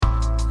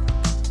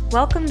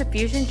Welcome to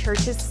Fusion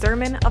Church's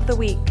Sermon of the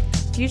Week.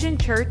 Fusion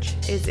Church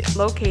is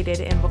located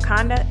in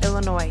Wakanda,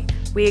 Illinois.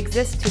 We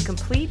exist to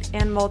complete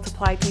and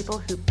multiply people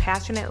who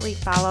passionately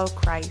follow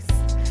Christ.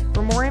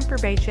 For more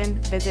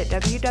information, visit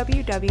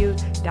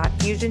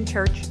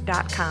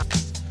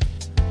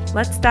www.fusionchurch.com.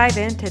 Let's dive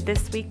into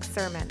this week's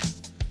sermon.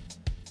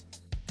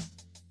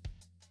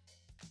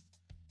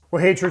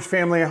 Well, hey, church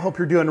family, I hope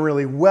you're doing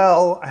really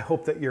well. I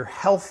hope that you're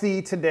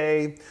healthy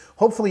today.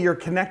 Hopefully you're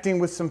connecting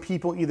with some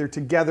people either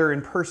together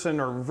in person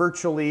or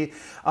virtually.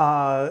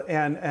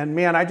 And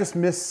man, I just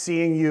miss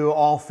seeing you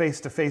all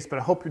face to face, but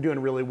I hope you're doing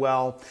really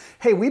well.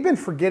 Hey, we've been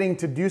forgetting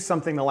to do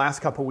something the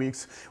last couple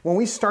weeks. When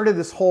we started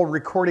this whole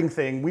recording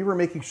thing, we were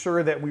making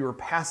sure that we were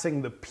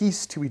passing the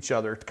peace to each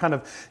other, kind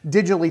of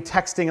digitally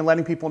texting and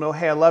letting people know,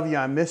 hey, I love you,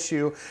 I miss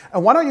you.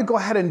 And why don't you go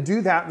ahead and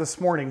do that this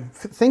morning?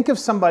 Think of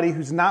somebody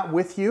who's not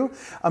with you,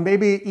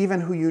 maybe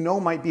even who you know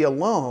might be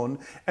alone,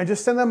 and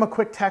just send them a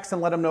quick text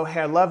and let them know,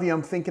 hey, I love you,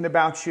 I'm thinking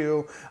about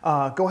you.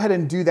 Go ahead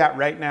and do that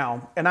right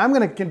now. And I'm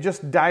going to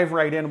just dive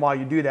right in while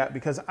you do that,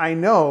 because I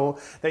know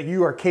that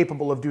you are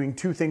capable of doing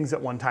two things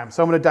at one time.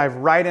 So I'm going to dive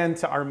right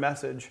into our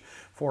message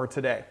for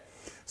today.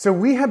 So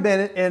we have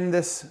been in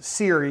this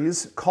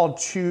series called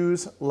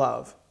Choose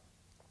Love.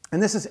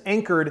 And this is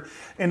anchored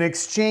in an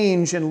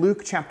exchange in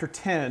Luke chapter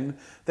 10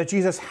 that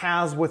Jesus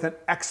has with an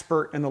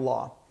expert in the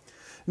law.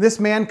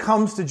 This man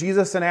comes to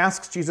Jesus and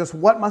asks Jesus,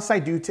 what must I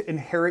do to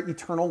inherit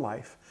eternal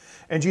life?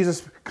 And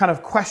Jesus kind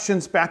of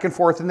questions back and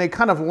forth, and they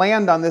kind of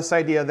land on this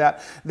idea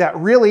that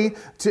really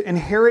to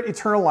inherit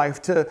eternal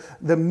life, to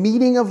the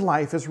meaning of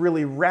life is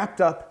really wrapped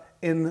up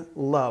in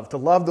love. To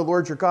love the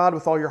Lord your God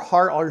with all your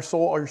heart, all your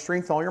soul, all your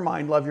strength, all your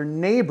mind. Love your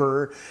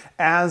neighbor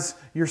as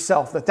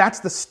yourself. That's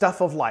the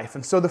stuff of life.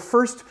 And so the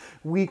first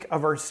week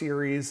of our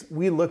series,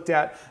 we looked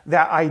at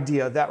that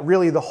idea that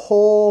really the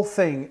whole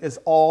thing is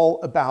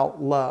all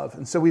about love.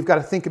 And so we've got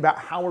to think about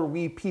how are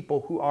we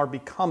people who are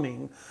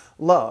becoming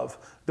love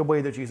the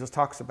way that Jesus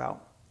talks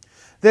about.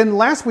 Then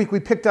last week we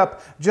picked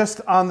up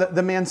just on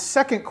the man's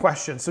second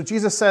question. So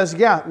Jesus says,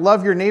 yeah,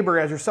 love your neighbor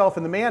as yourself.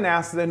 And the man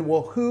asks then,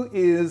 well, who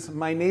is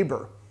my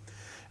neighbor?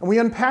 And we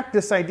unpacked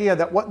this idea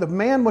that what the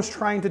man was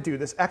trying to do,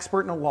 this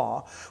expert in the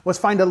law, was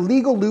find a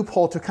legal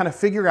loophole to kind of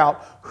figure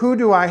out, who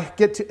do I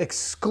get to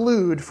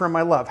exclude from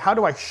my love? How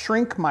do I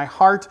shrink my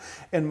heart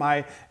and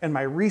my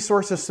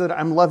resources so that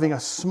I'm loving a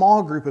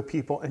small group of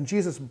people? And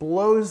Jesus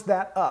blows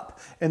that up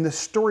in the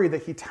story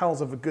that he tells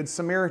of a Good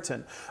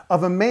Samaritan,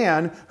 of a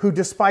man who,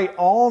 despite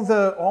all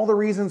the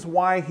reasons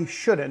why he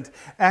shouldn't,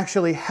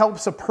 actually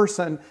helps a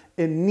person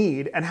in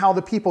need, and how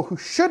the people who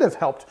should have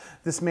helped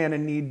this man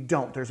in need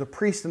don't. There's a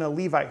priest and a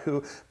Levite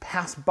who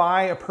pass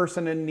by a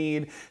person in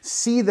need,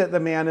 see that the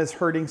man is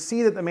hurting,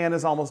 see that the man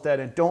is almost dead,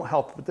 and don't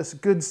help. But this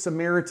Good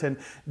Samaritan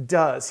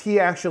does. He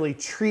actually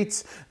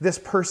treats this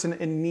person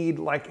in need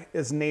like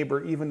his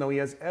neighbor, even though he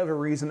has every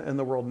reason in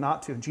the world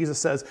not to. And Jesus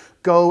says,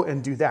 go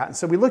and do that. And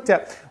so we looked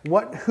at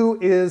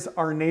who is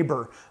our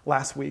neighbor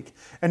last week,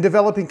 and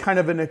developing kind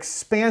of an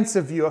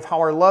expansive view of how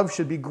our love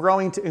should be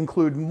growing to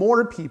include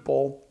more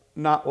people,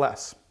 not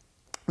less.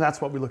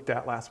 That's what we looked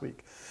at last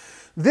week.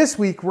 This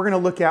week, we're going to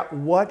look at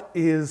what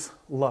is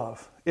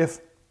love. If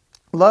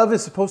love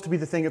is supposed to be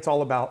the thing it's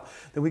all about,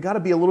 then we got to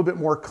be a little bit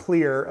more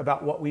clear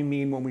about what we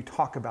mean when we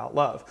talk about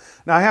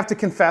love. Now, I have to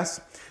confess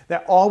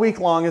that all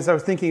week long, as I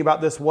was thinking about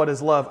this, what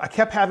is love, I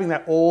kept having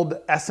that old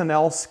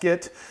SNL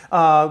skit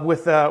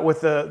with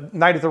the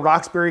Night at the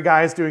Roxbury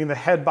guys doing the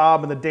head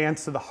bob and the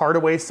dance to the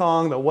Hardaway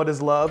song, the What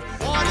is Love?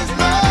 What is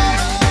love?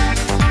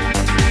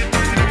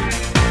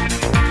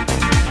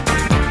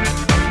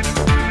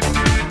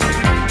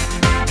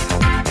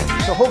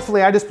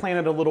 Hopefully I just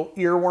planted a little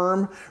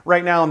earworm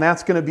right now, and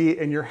that's going to be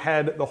in your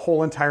head the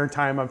whole entire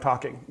time I'm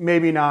talking.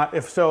 Maybe not.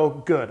 If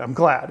so, good. I'm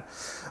glad.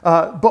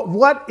 But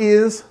what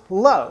is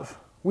love?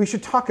 We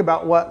should talk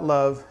about what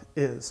love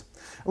is.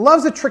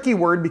 Love's a tricky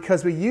word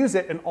because we use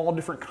it in all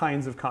different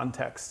kinds of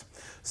contexts.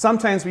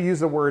 Sometimes we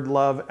use the word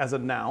love as a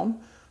noun.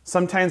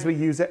 Sometimes we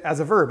use it as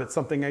a verb. It's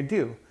something I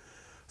do.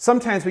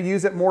 Sometimes we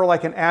use it more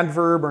like an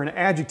adverb or an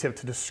adjective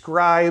to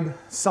describe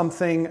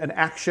something, an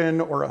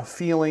action or a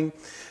feeling.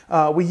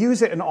 We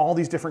use it in all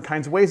these different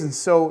kinds of ways. And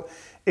so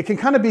it can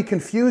kind of be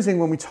confusing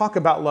when we talk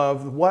about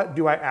love. What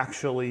do I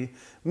actually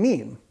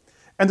mean?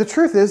 And the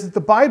truth is that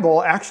the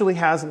Bible actually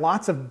has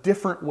lots of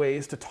different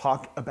ways to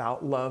talk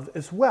about love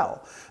as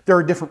well. There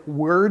are different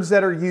words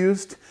that are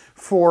used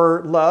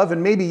for love,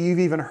 and maybe you've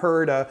even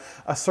heard a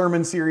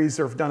sermon series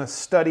or have done a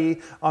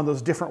study on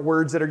those different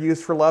words that are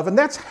used for love, and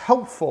that's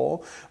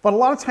helpful, but a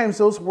lot of times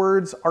those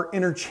words are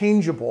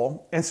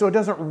interchangeable, and so it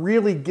doesn't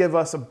really give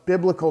us a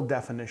biblical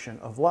definition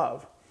of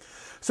love.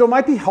 So it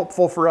might be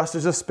helpful for us to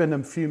just spend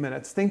a few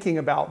minutes thinking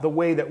about the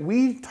way that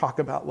we talk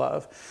about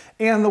love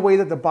and the way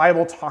that the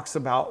Bible talks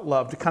about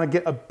love to kind of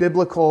get a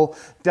biblical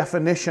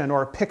definition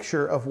or a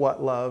picture of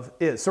what love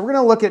is. So we're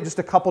going to look at just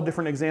a couple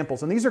different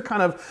examples. And these are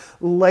kind of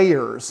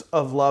layers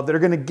of love that are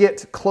going to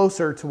get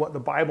closer to what the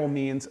Bible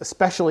means,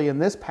 especially in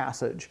this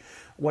passage,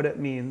 what it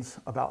means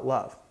about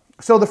love.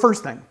 So the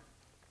first thing.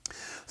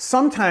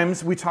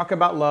 Sometimes we talk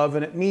about love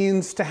and it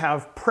means to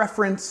have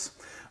preference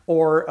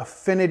or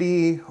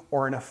affinity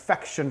or an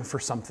affection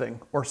for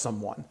something or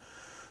someone.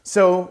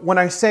 So when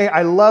I say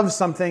I love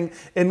something,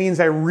 it means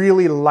I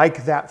really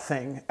like that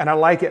thing and I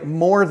like it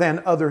more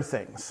than other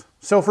things.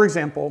 So for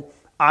example,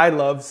 I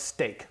love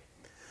steak.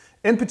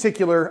 In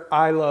particular,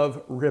 I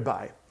love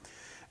ribeye.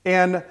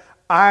 And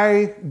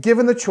I,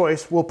 given the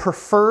choice, will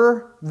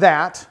prefer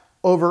that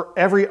over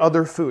every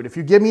other food. If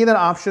you give me the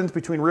options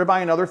between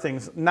ribeye and other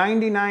things,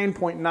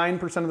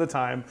 99.9% of the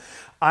time,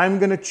 I'm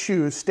gonna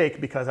choose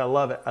steak because I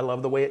love it. I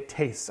love the way it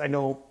tastes. I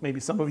know maybe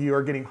some of you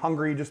are getting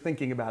hungry just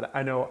thinking about it.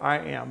 I know I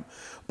am.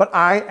 But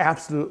I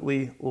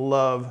absolutely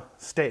love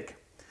steak.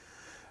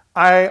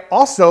 I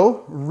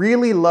also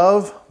really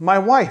love my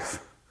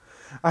wife.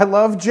 I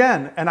love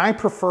Jen, and I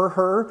prefer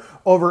her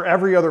over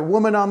every other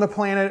woman on the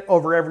planet,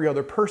 over every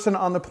other person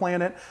on the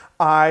planet.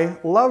 I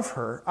love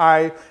her.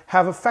 I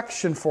have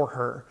affection for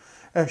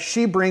her.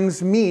 She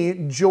brings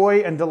me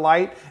joy and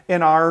delight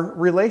in our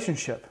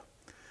relationship.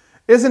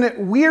 Isn't it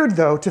weird,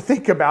 though, to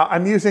think about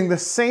I'm using the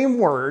same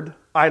word,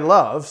 I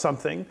love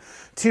something,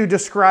 to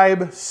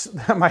describe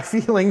my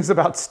feelings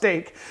about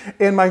steak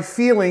and my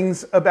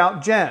feelings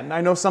about Jen. I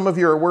know some of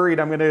you are worried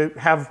I'm going to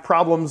have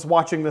problems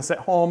watching this at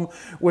home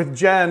with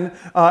Jen.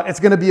 It's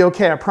going to be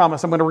okay, I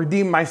promise. I'm going to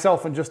redeem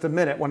myself in just a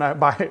minute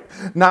by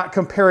not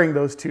comparing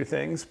those two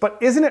things. But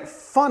isn't it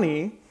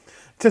funny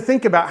to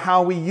think about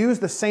how we use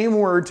the same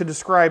word to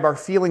describe our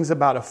feelings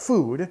about a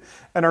food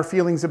and our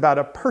feelings about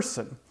a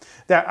person?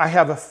 That I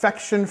have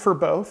affection for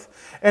both.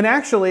 And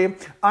actually,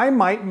 I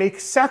might make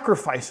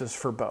sacrifices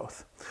for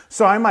both.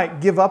 So I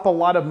might give up a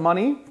lot of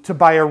money to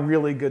buy a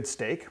really good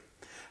steak.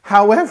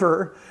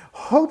 However,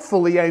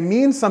 hopefully I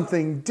mean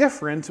something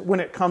different when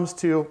it comes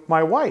to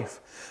my wife.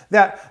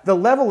 That the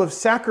level of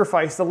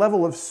sacrifice, the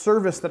level of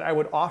service that I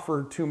would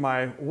offer to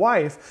my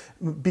wife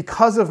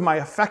because of my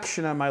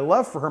affection and my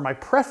love for her, my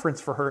preference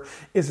for her,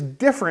 is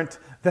different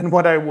than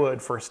what I would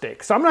for a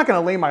steak. So I'm not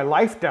going to lay my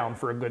life down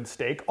for a good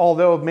steak,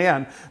 although,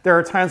 man, there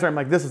are times where I'm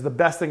like, this is the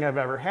best thing I've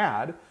ever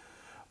had.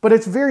 But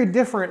it's very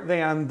different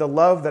than the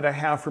love that I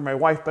have for my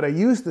wife, but I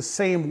use the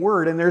same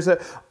word, and there's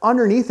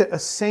underneath it a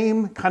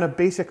same kind of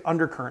basic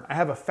undercurrent. I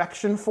have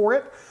affection for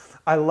it,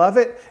 I love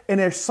it, and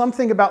there's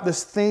something about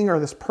this thing or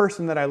this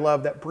person that I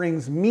love that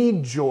brings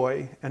me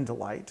joy and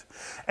delight.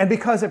 And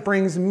because it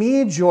brings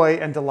me joy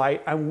and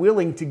delight, I'm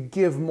willing to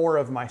give more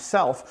of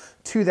myself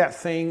to that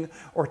thing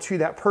or to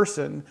that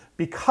person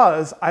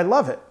because I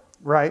love it,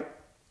 right?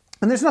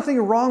 And there's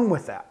nothing wrong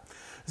with that.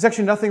 There's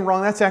actually nothing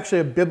wrong. That's actually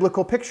a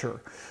biblical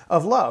picture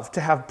of love, to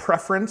have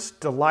preference,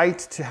 delight,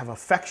 to have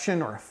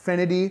affection or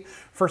affinity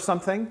for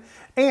something,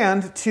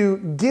 and to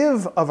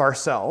give of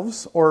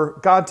ourselves, or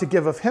God to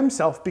give of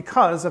himself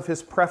because of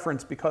his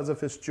preference, because of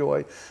his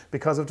joy,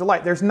 because of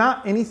delight. There's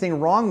not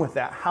anything wrong with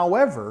that.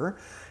 However,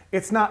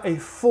 it's not a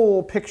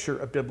full picture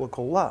of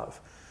biblical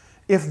love.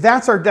 If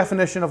that's our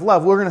definition of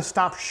love, we're going to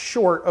stop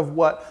short of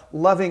what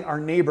loving our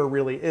neighbor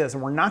really is.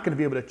 And we're not going to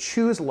be able to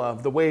choose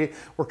love the way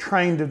we're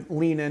trying to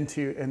lean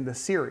into in this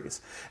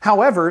series.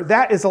 However,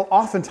 that is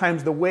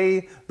oftentimes the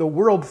way the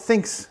world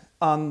thinks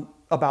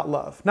about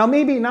love. Now,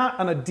 maybe not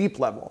on a deep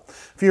level.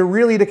 If you're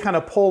really to kind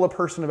of poll a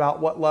person about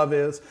what love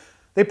is,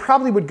 they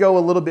probably would go a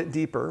little bit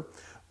deeper.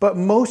 But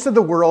most of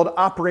the world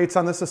operates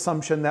on this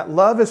assumption that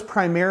love is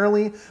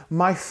primarily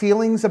my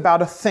feelings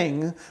about a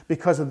thing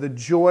because of the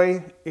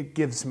joy it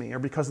gives me or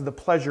because of the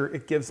pleasure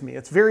it gives me.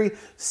 It's very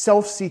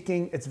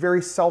self-seeking, it's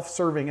very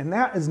self-serving, and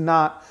that is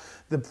not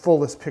the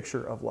fullest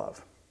picture of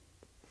love.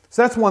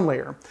 So that's one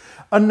layer.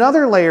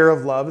 Another layer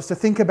of love is to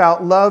think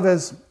about love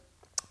as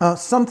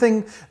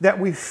something that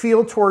we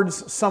feel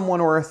towards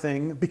someone or a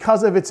thing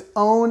because of its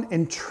own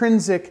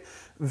intrinsic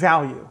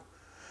value.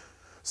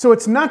 So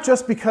it's not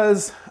just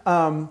because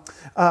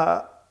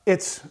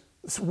it's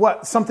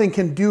what something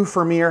can do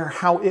for me or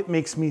how it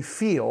makes me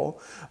feel,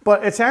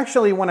 but it's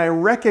actually when I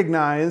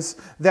recognize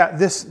that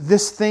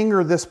this thing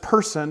or this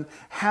person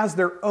has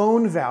their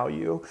own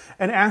value,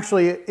 and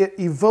actually it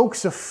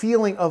evokes a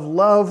feeling of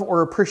love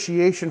or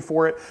appreciation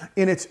for it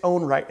in its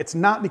own right. It's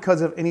not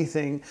because of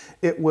anything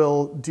it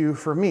will do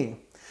for me.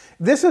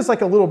 This is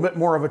like a little bit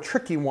more of a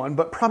tricky one,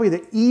 but probably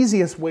the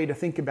easiest way to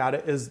think about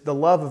it is the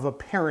love of a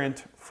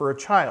parent for a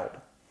child.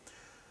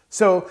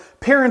 So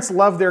parents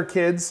love their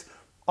kids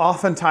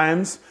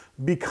oftentimes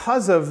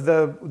because of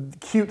the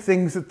cute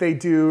things that they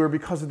do or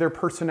because of their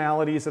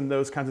personalities and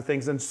those kinds of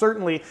things. And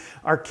certainly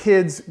our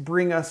kids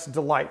bring us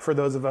delight. For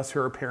those of us who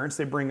are parents,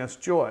 they bring us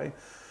joy.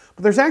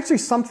 But there's actually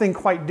something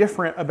quite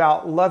different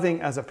about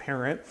loving as a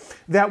parent,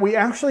 that we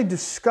actually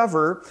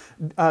discover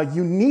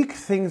unique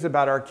things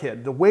about our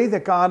kid, the way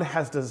that God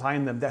has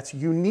designed them that's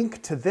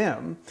unique to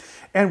them.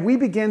 And we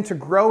begin to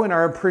grow in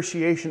our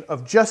appreciation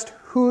of just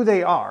who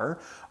they are,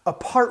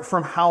 apart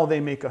from how they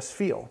make us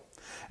feel.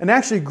 And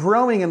actually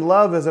growing in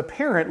love as a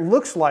parent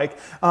looks like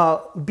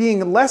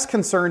being less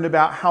concerned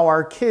about how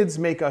our kids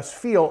make us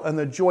feel and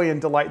the joy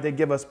and delight they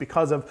give us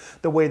because of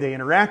the way they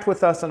interact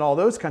with us and all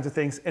those kinds of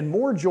things, and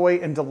more joy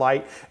and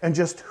delight in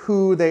just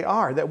who they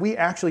are, that we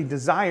actually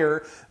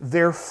desire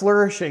their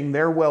flourishing,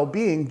 their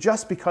well-being,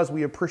 just because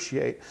we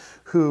appreciate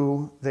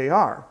who they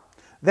are.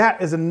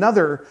 That is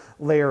another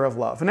layer of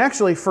love. And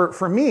actually,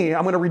 for me,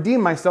 I'm going to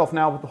redeem myself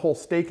now with the whole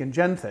Steak and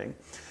Jen thing.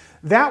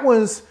 That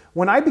was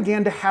when I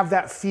began to have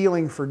that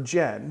feeling for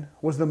Jen,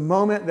 was the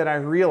moment that I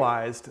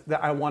realized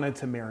that I wanted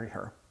to marry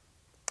her.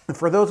 And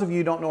for those of you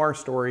who don't know our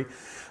story,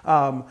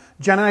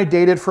 Jen and I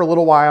dated for a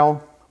little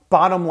while.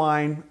 Bottom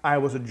line, I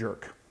was a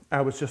jerk.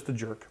 I was just a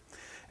jerk.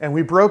 And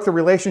we broke the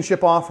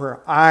relationship off,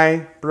 or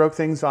I broke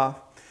things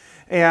off.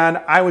 And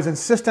I was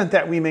insistent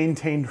that we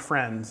maintained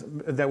friends,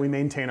 that we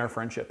maintain our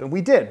friendship. And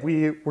we did.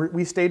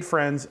 We stayed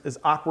friends, as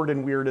awkward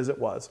and weird as it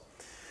was.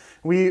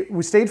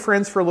 We stayed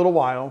friends for a little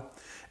while.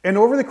 And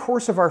over the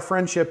course of our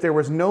friendship, there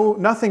was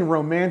nothing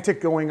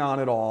romantic going on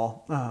at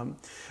all.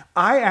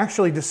 I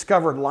actually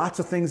discovered lots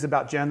of things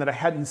about Jen that I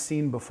hadn't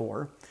seen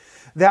before,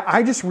 that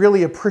I just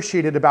really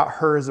appreciated about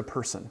her as a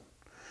person.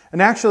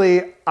 And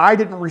actually, I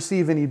didn't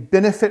receive any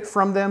benefit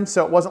from them,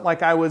 so it wasn't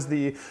like I was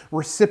the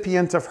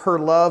recipient of her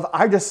love.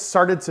 I just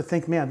started to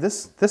think, man,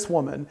 this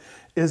woman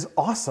is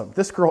awesome.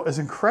 This girl is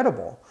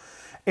incredible.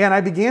 And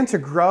I began to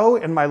grow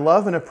in my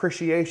love and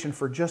appreciation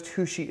for just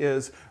who she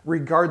is,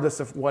 regardless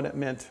of what it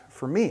meant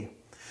for me.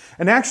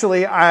 And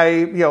actually,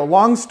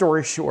 long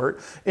story short,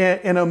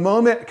 in a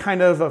moment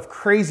kind of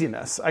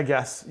craziness, I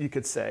guess you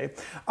could say,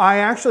 I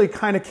actually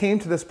kind of came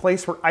to this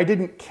place where I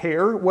didn't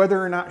care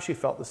whether or not she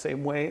felt the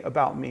same way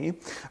about me.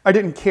 I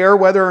didn't care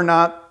whether or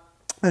not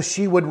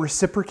she would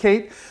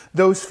reciprocate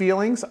those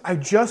feelings. I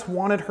just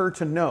wanted her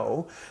to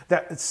know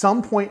that at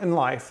some point in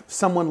life,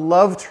 someone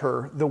loved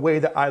her the way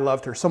that I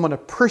loved her. Someone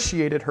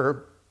appreciated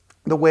her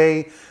the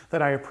way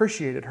that I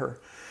appreciated her.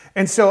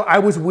 And so I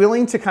was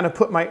willing to kind of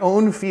put my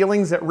own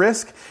feelings at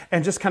risk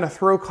and just kind of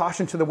throw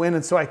caution to the wind.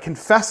 And so I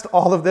confessed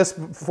all of this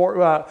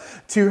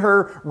to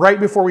her right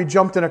before we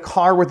jumped in a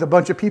car with a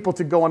bunch of people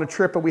to go on a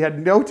trip, and we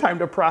had no time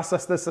to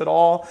process this at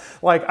all.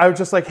 Like, I was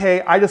just like,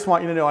 hey, I just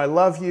want you to know I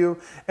love you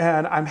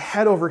and I'm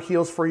head over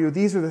heels for you.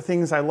 These are the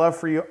things I love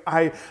for you.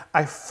 I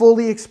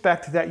fully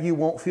expect that you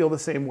won't feel the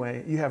same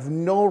way. You have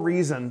no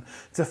reason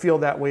to feel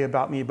that way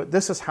about me, but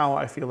this is how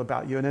I feel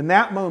about you. And in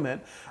that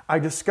moment, I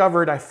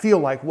discovered, I feel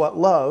like, what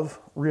love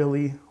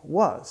really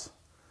was.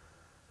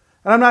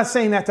 And I'm not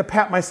saying that to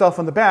pat myself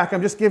on the back.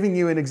 I'm just giving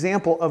you an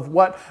example of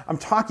what I'm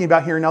talking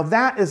about here. Now,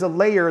 that is a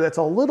layer that's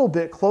a little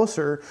bit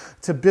closer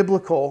to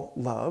biblical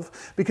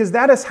love, because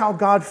that is how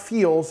God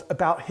feels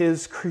about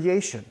his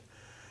creation.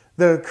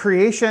 The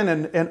creation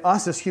and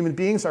us as human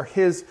beings are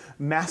his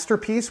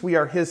masterpiece. We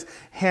are his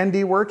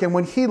handiwork. And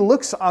when he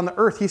looks on the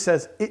earth, he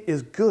says, it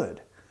is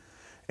good.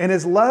 And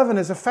his love and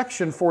his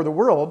affection for the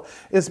world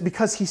is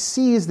because he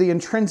sees the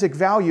intrinsic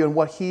value in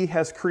what he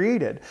has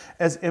created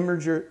as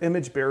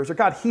image bearers of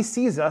God. He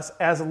sees us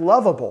as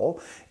lovable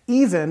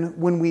even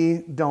when we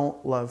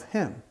don't love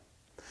him.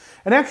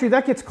 And actually,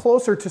 that gets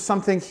closer to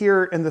something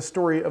here in the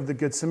story of the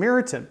Good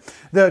Samaritan.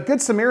 The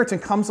Good Samaritan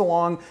comes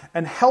along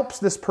and helps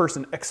this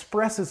person,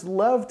 expresses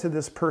love to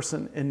this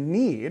person in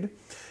need,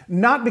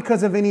 not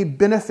because of any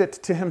benefit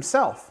to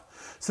himself.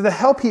 So the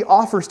help he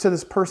offers to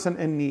this person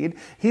in need,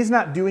 he's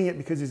not doing it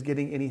because he's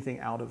getting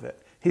anything out of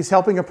it. He's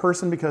helping a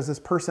person because this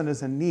person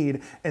is in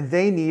need and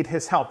they need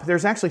his help.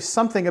 There's actually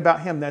something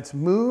about him that's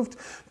moved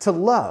to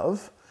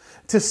love,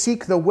 to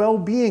seek the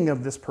well-being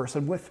of this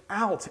person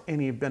without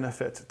any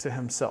benefit to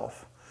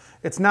himself.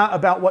 It's not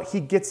about what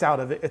he gets out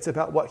of it, it's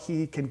about what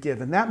he can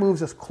give. And that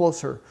moves us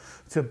closer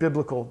to a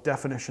biblical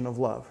definition of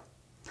love.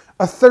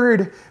 A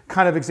third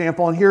kind of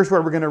example, and here's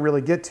where we're going to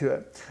really get to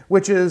it,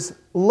 which is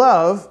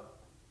love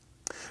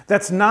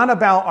that's not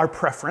about our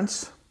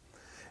preference.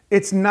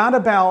 It's not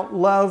about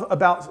love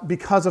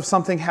because of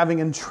something having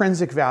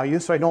intrinsic value,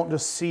 so I don't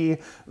just see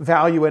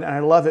value in it and I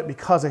love it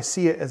because I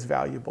see it as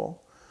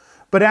valuable.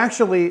 But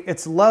actually,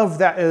 it's love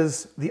that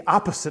is the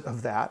opposite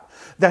of that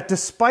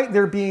despite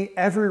there being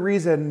every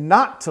reason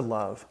not to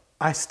love,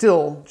 I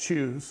still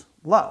choose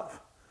love.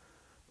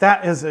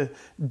 That is a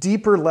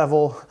deeper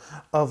level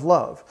of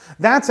love.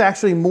 That's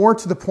actually more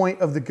to the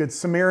point of the Good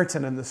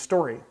Samaritan in the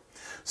story.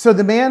 So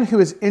the man who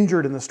is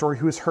injured in the story,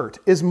 who is hurt,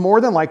 is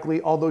more than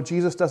likely, although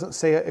Jesus doesn't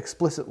say it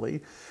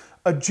explicitly,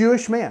 a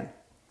Jewish man.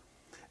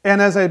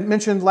 And as I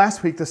mentioned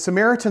last week, the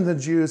Samaritans and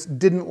the Jews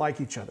didn't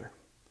like each other.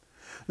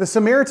 The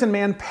Samaritan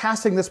man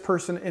passing this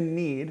person in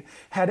need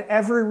had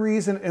every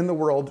reason in the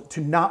world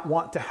to not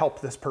want to help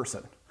this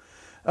person.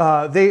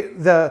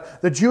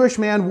 The Jewish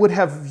man would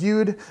have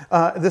viewed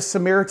the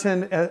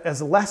Samaritan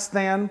as less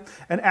than,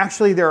 and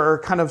actually there are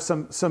kind of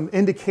some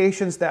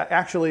indications that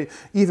actually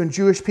even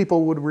Jewish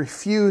people would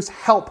refuse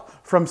help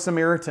from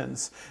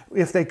Samaritans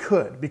if they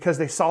could, because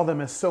they saw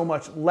them as so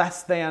much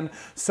less than,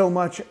 so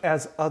much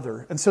as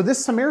other. And so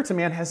this Samaritan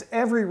man has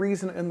every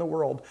reason in the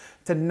world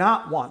to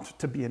not want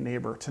to be a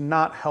neighbor, to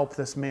not help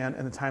this man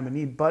in the time of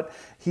need, but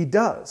he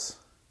does.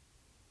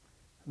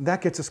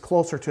 That gets us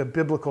closer to a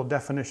biblical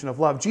definition of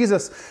love.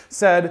 Jesus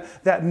said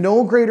that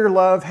no greater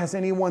love has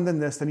anyone than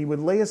this, than he would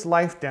lay his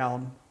life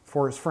down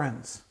for his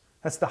friends.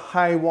 That's the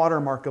high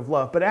watermark of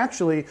love. But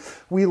actually,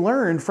 we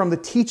learn from the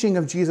teaching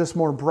of Jesus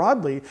more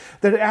broadly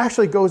that it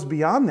actually goes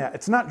beyond that.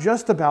 It's not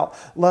just about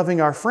loving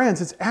our friends.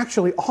 It's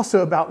actually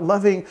also about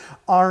loving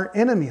our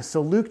enemies.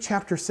 So Luke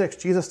chapter 6,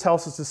 Jesus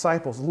tells his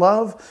disciples,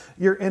 love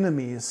your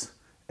enemies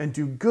and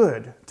do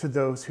good to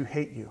those who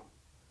hate you.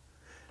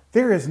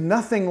 There is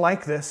nothing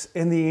like this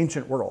in the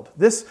ancient world.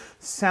 This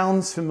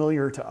sounds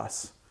familiar to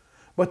us,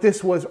 but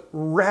this was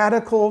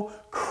radical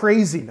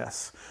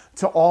craziness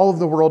to all of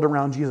the world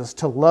around Jesus.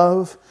 To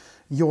love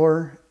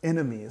your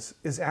enemies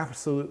is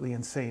absolutely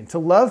insane. To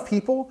love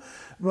people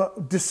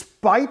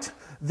despite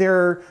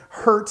their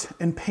hurt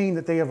and pain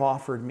that they have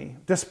offered me,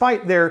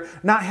 despite their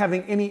not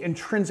having any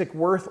intrinsic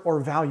worth or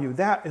value,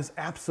 that is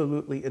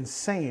absolutely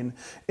insane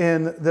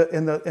in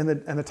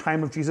the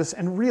time of Jesus,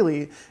 and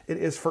really it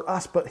is for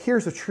us. But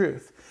here's the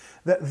truth: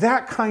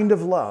 that kind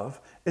of love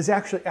is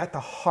actually at the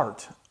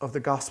heart of the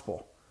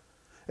gospel.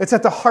 It's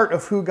at the heart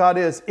of who God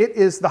is. It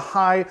is the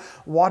high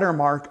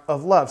watermark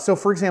of love. So,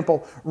 for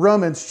example,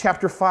 Romans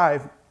chapter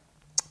 5.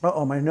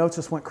 My notes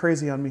just went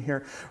crazy on me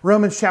here.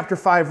 Romans chapter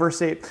 5,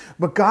 verse 8.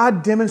 But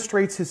God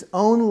demonstrates his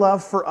own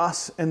love for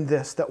us in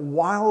this, that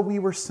while we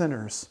were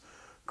sinners,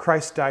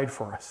 Christ died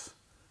for us.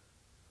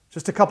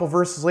 Just a couple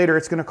verses later,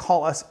 it's going to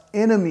call us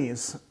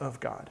enemies of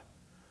God.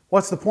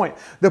 What's the point?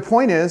 The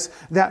point is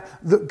that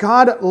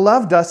God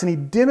loved us, and he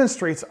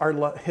demonstrates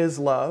his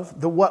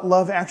love, what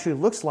love actually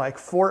looks like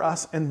for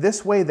us in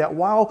this way, that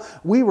while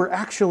we were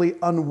actually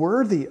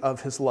unworthy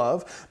of his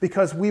love,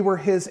 because we were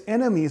his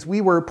enemies,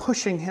 we were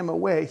pushing him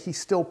away, he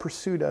still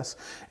pursued us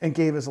and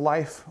gave his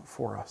life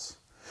for us.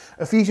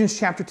 Ephesians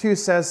chapter 2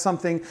 says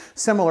something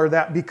similar,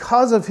 that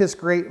because of his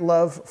great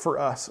love for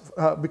us,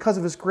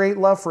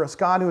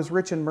 God, who is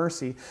rich in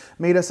mercy,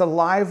 made us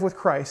alive with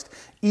Christ,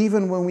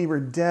 even when we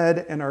were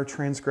dead in our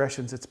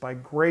transgressions. It's by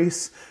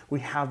grace we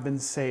have been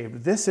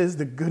saved. This is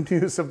the good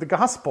news of the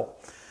gospel,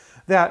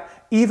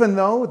 that even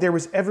though there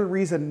was every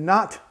reason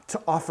not to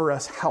offer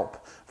us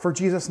help, for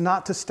Jesus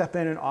not to step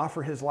in and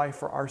offer his life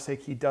for our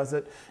sake, he does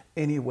it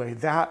anyway.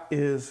 That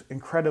is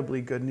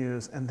incredibly good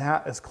news, and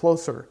that is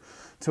closer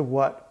to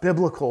what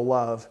biblical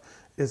love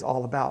is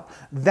all about.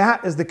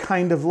 That is the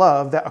kind of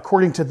love that,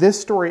 according to this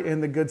story in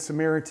the Good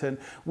Samaritan,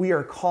 we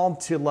are called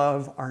to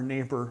love our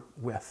neighbor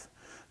with.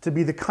 To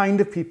be the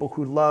kind of people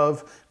who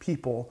love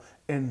people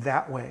in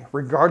that way,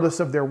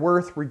 regardless of their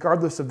worth,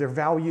 regardless of their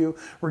value,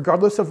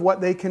 regardless of what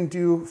they can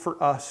do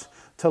for us,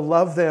 to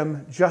love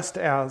them just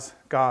as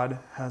God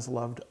has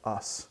loved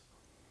us.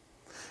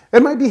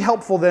 It might be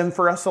helpful then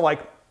for us to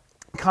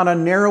kind of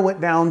narrow it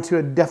down to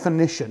a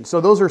definition.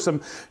 So those are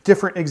some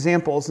different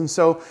examples. And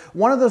so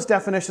one of those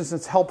definitions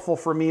that's helpful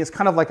for me is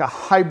kind of like a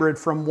hybrid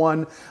from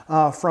one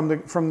from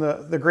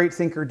the great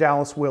thinker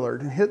Dallas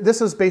Willard. And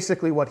this is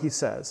basically what he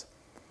says: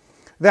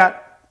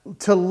 that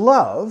to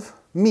love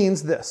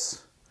means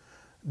this: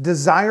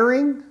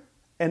 desiring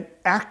and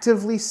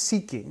actively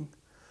seeking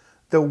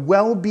the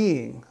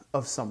well-being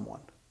of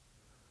someone.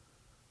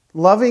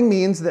 Loving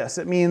means this: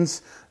 it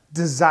means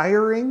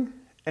desiring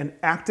and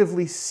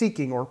actively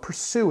seeking or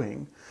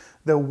pursuing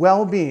the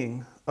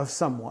well-being of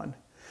someone,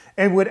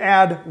 and would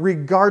add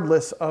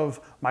regardless of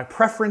my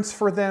preference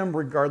for them,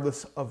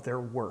 regardless of their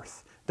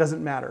worth.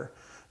 Doesn't matter.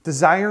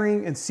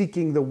 Desiring and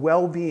seeking the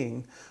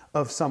well-being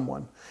of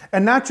someone.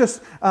 And not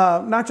just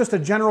a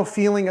general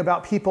feeling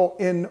about people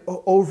in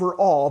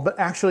overall, but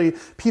actually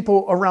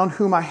people around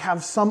whom I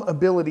have some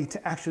ability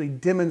to actually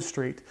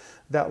demonstrate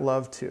that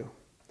love to.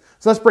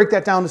 So let's break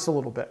that down just a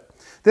little bit.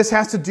 This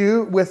has to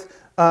do with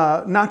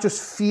not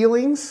just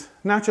feelings,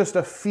 not just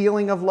a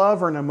feeling of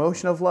love or an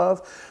emotion of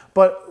love,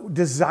 but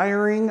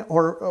desiring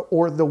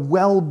or the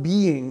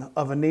well-being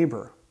of a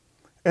neighbor.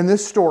 In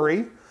this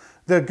story,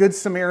 the Good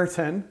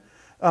Samaritan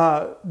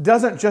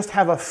doesn't just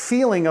have a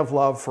feeling of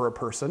love for a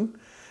person.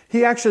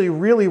 He actually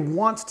really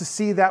wants to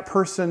see that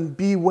person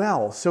be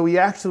well, so he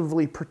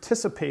actively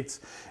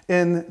participates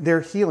in their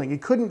healing. He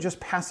couldn't just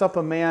pass up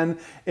a man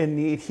in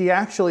need. He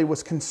actually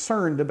was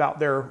concerned about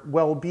their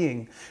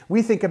well-being.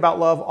 We think about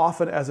love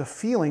often as a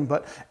feeling,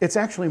 but it's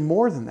actually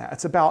more than that.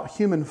 It's about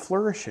human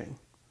flourishing.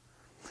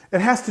 It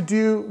has to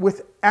do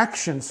with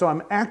action, so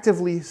I'm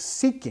actively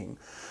seeking.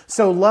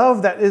 So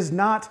love that is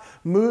not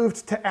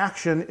moved to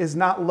action is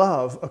not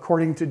love,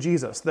 according to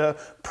Jesus. The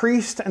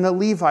priest and the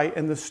Levite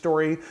in the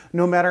story,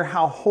 no matter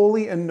how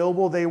holy and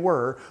noble they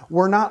were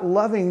not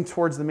loving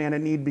towards the man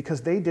in need because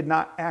they did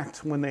not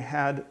act when they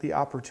had the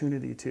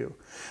opportunity to.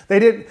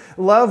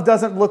 Love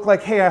doesn't look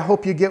like, hey, I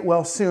hope you get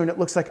well soon. It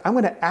looks like, I'm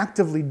going to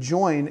actively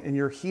join in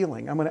your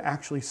healing. I'm going to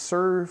actually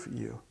serve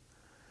you.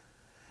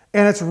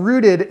 And it's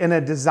rooted in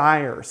a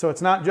desire. So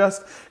it's not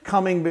just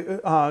coming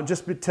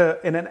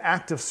in an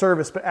act of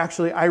service, but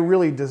actually I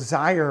really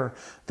desire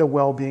the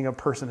well-being of a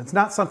person. It's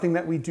not something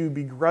that we do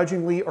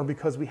begrudgingly or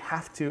because we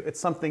have to. It's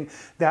something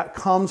that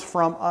comes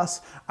from us.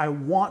 I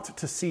want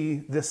to see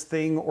this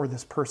thing or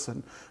this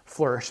person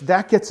flourish.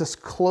 That gets us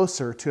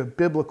closer to a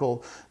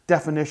biblical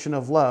definition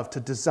of love, to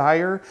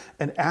desire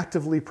and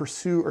actively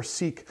pursue or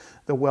seek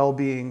the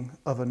well-being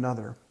of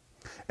another.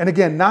 And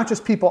again, not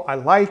just people I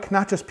like,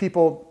 not just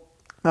people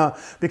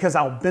because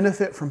I'll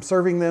benefit from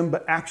serving them,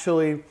 but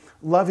actually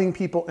loving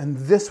people in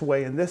this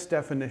way, in this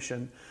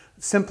definition,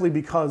 simply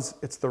because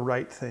it's the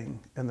right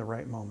thing in the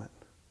right moment.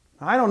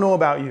 I don't know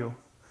about you,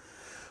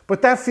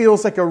 but that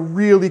feels like a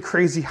really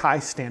crazy high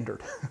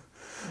standard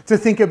to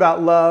think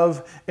about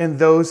love in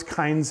those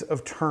kinds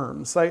of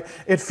terms. Like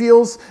it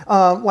feels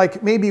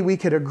like maybe we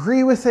could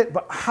agree with it,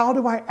 but how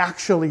do I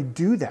actually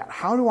do that?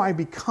 How do I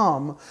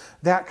become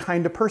that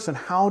kind of person?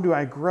 How do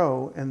I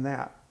grow in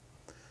that?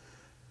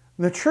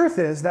 The truth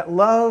is that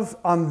love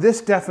on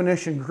this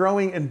definition,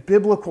 growing in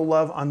biblical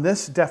love on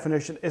this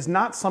definition, is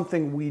not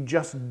something we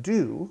just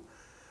do.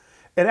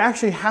 It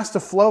actually has to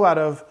flow out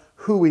of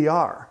who we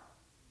are.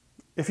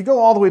 If you go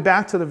all the way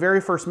back to the very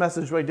first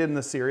message I did in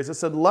this series, it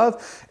said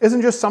love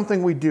isn't just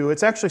something we do,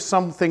 it's actually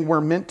something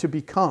we're meant to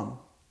become.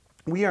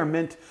 We are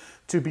meant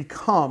to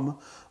become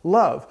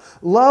love.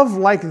 Love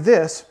like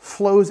this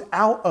flows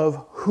out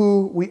of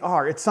who we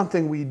are. It's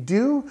something we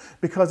do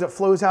because it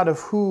flows out of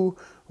who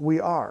we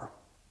are.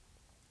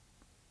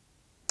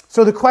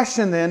 So the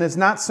question then is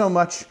not so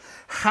much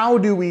how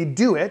do we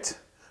do it,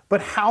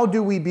 but how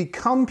do we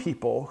become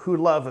people who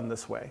love in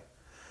this way?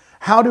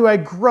 How do I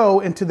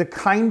grow into the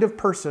kind of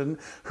person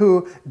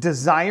who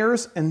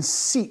desires and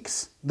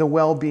seeks the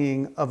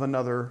well-being of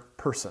another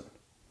person?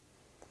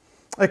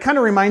 It kind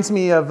of reminds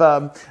me of,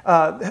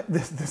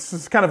 this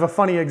is kind of a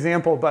funny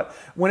example, but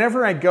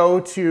whenever I go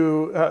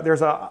to,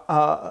 there's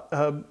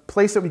a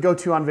place that we go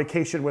to on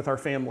vacation with our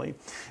family.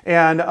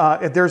 And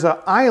there's an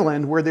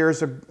island where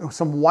there's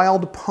some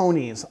wild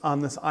ponies on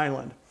this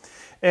island.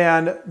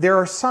 And there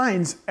are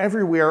signs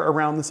everywhere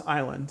around this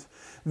island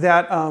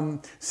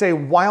that say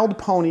wild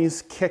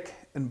ponies kick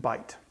and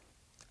bite.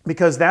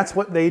 Because that's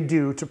what they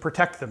do to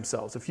protect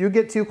themselves. If you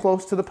get too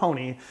close to the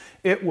pony,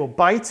 it will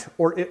bite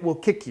or it will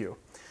kick you.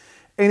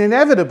 And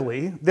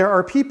inevitably, there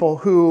are people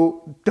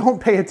who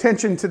don't pay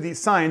attention to these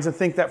signs and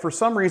think that for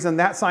some reason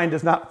that sign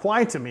does not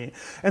apply to me.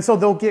 And so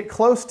they'll get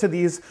close to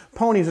these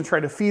ponies and try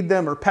to feed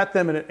them or pet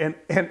them.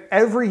 And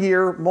every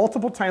year,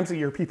 multiple times a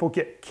year, people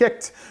get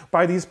kicked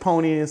by these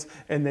ponies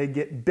and they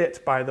get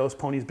bit by those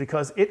ponies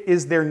because it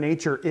is their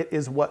nature. It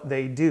is what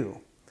they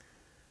do.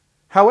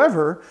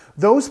 However,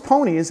 those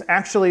ponies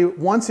actually,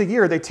 once a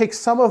year, they take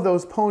some of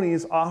those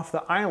ponies off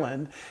the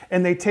island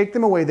and they take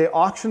them away, they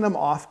auction them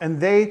off, and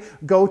they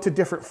go to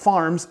different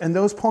farms, and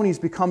those ponies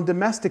become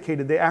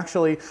domesticated.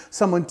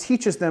 Someone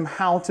teaches them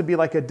how to be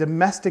like a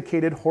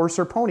domesticated horse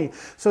or pony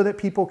so that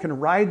people can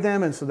ride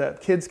them and so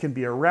that kids can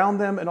be around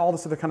them and all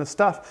this other kind of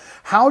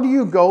stuff. How do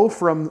you go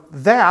from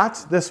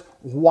that, this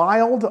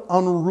wild,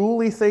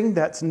 unruly thing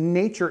that's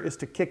nature is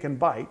to kick and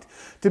bite,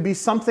 to be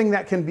something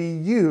that can be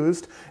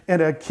used at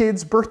a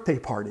kid's birthday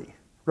party,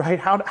 right?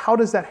 How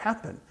does that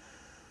happen?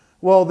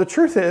 Well, the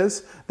truth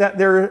is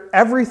that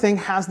everything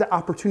has the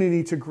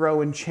opportunity to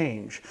grow and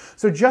change.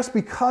 So just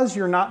because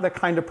you're not the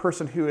kind of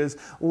person who is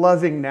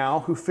loving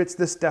now, who fits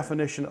this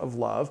definition of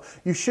love,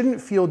 you shouldn't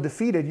feel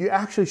defeated. You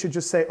actually should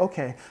just say,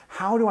 okay,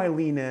 how do I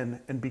lean in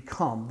and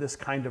become this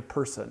kind of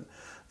person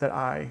that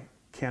I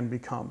can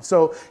become?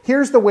 So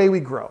here's the way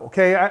we grow,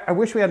 okay? I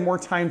wish we had more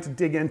time to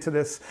dig into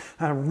this,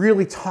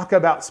 really talk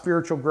about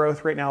spiritual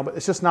growth right now, but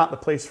it's just not the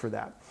place for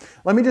that.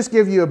 Let me just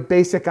give you a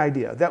basic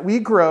idea that we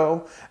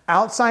grow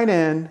outside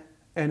in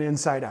and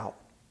inside out.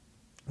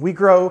 We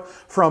grow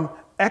from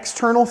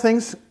external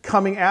things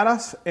coming at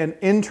us and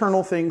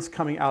internal things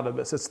coming out of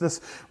us. It's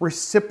this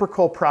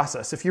reciprocal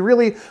process. If you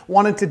really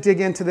wanted to dig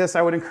into this,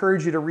 I would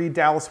encourage you to read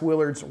Dallas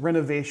Willard's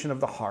Renovation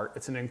of the Heart.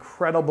 It's an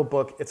incredible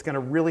book. It's going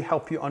to really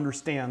help you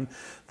understand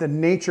the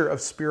nature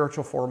of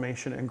spiritual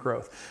formation and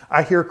growth.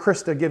 I hear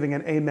Krista giving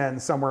an amen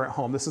somewhere at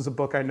home. This is a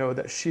book I know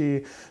that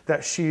she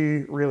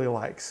really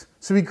likes.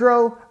 So we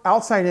grow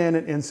outside in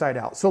and inside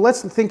out. So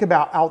let's think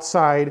about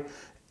outside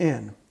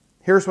in.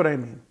 Here's what I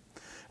mean.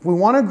 If we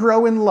want to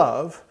grow in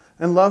love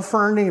and love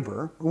for our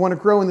neighbor, we want to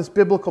grow in this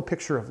biblical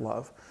picture of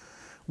love,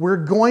 we're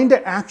going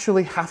to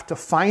actually have to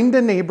find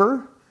a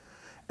neighbor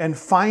and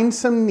find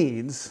some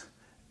needs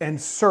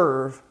and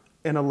serve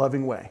in a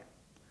loving way.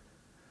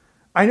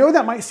 I know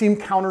that might seem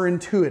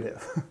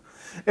counterintuitive.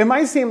 It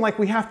might seem like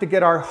we have to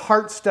get our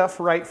heart stuff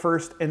right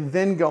first and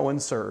then go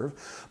and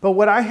serve. But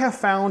what I have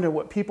found and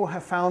what people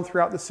have found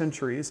throughout the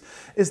centuries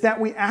is that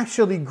we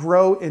actually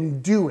grow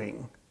in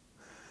doing.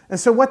 And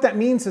so what that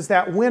means is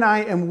that when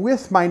I am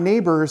with my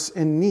neighbors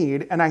in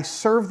need and I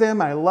serve them,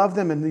 I love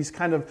them in these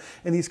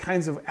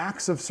kinds of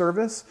acts of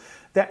service,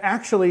 that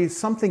actually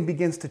something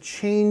begins to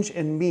change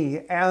in me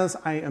as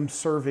I am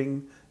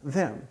serving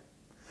them.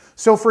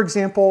 So for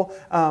example,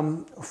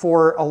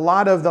 for a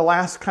lot of the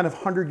last kind of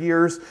 100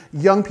 years,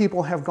 young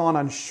people have gone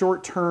on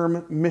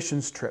short-term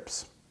missions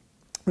trips.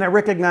 And I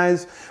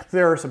recognize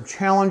there are some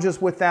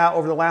challenges with that.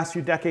 Over the last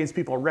few decades,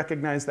 people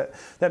recognize that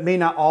that may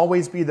not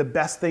always be the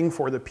best thing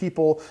for the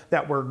people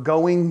that we're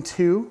going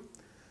to.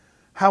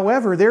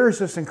 However, there is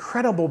this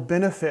incredible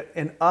benefit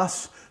in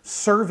us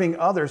serving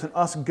others and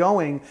us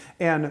going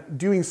and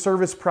doing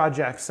service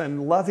projects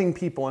and loving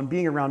people and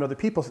being around other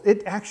people.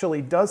 It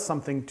actually does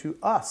something to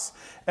us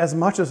as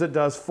much as it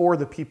does for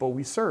the people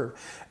we serve.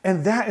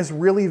 And that is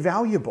really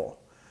valuable.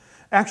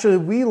 Actually,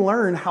 we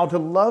learn how to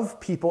love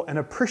people and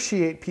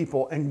appreciate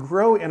people and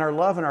grow in our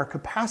love and our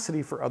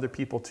capacity for other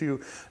people, to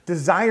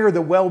desire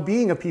the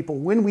well-being of people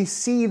when we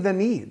see the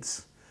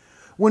needs.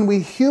 When we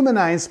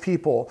humanize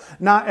people,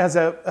 not as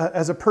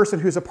a person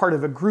who's a part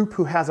of a group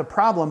who has a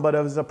problem, but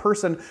as a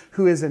person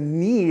who is in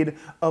need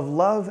of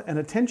love and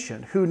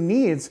attention, who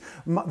needs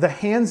the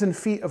hands and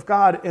feet of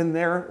God in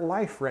their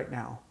life right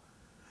now.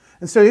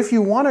 And so if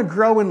you want to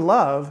grow in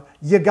love,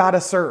 you got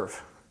to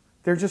serve.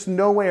 There's just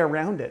no way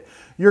around it.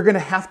 You're going to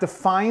have to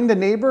find a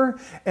neighbor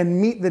and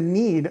meet the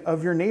need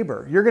of your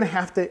neighbor. You're going to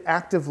have to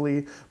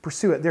actively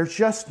pursue it. There's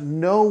just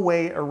no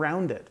way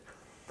around it.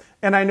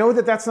 And I know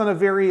that that's not a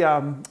very,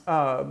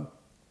 how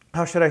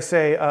should I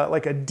say,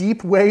 like a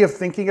deep way of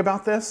thinking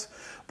about this,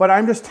 but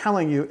I'm just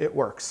telling you it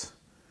works.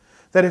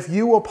 That if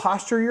you will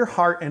posture your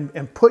heart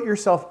and put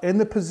yourself in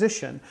the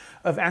position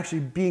of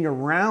actually being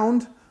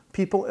around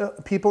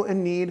people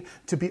in need,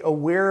 to be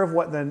aware of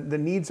what the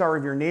needs are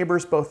of your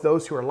neighbors, both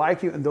those who are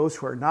like you and those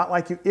who are not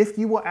like you, if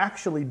you will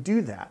actually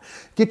do that,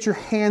 get your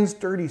hands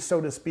dirty,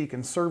 so to speak,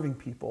 in serving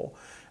people,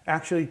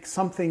 actually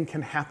something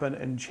can happen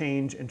and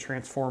change and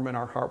transform in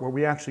our heart where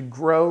we actually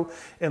grow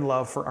in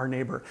love for our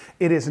neighbor.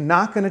 It is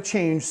not going to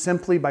change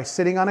simply by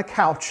sitting on a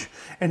couch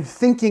and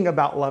thinking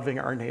about loving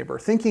our neighbor,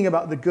 thinking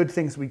about the good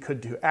things we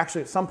could do.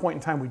 Actually, at some point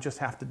in time, we just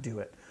have to do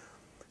it.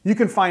 You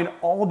can find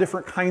all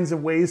different kinds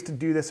of ways to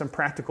do this in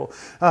practical.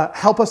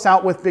 Help us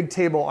out with Big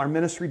Table, our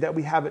ministry that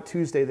we have at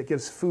Tuesday that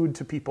gives food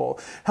to people.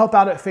 Help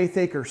out at Faith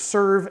Acre,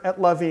 serve at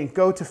Loving,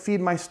 go to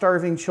Feed My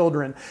Starving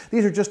Children.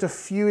 These are just a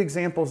few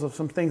examples of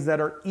some things that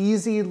are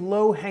easy,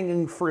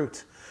 low-hanging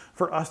fruit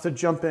for us to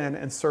jump in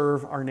and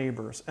serve our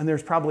neighbors. And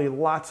there's probably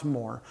lots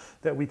more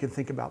that we can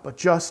think about. But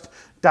just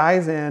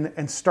dive in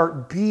and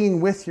start being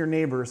with your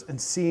neighbors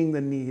and seeing the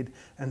need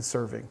and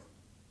serving.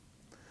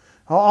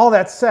 All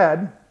that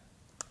said,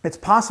 it's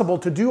possible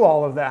to do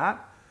all of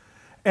that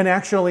and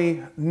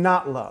actually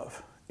not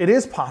love. It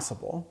is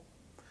possible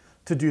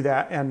to do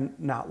that and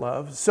not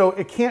love. So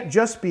it can't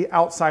just be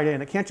outside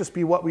in. It can't just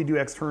be what we do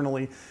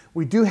externally.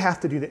 We do have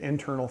to do the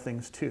internal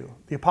things too.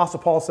 The Apostle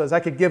Paul says,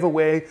 I could give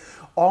away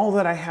all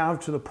that I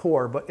have to the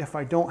poor, but if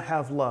I don't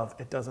have love,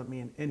 it doesn't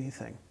mean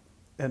anything,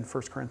 in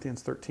 1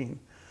 Corinthians 13.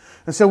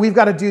 And so we've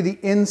got to do the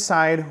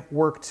inside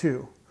work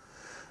too.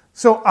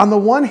 So on the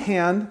one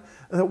hand,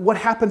 what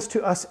happens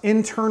to us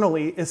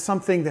internally is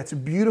something that's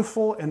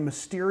beautiful and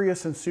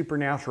mysterious and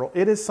supernatural.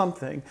 It is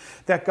something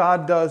that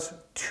God does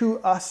to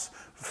us,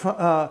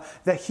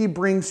 that He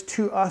brings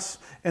to us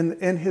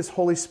in His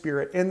Holy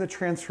Spirit, in the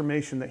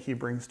transformation that He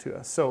brings to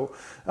us. So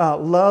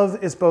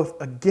love is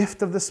both a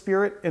gift of the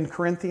Spirit in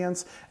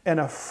Corinthians and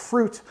a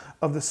fruit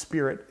of the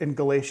Spirit in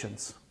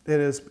Galatians.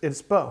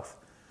 It's both.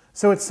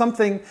 So it's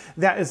something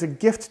that is a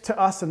gift to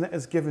us and that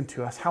is given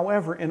to us.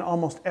 However, in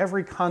almost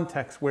every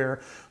context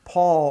where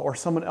Paul or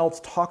someone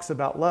else talks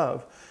about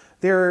love,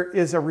 there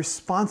is a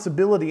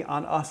responsibility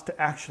on us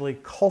to actually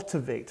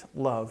cultivate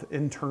love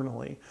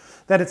internally.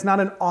 That it's not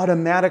an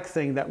automatic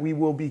thing that we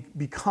will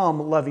become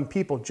loving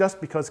people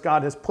just because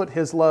God has put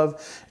His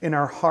love in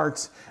our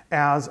hearts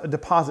as a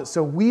deposit.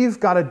 So we've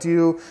got to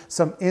do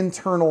some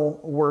internal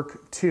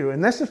work too.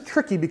 And this is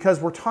tricky because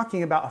we're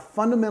talking about a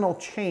fundamental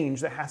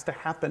change that has to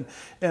happen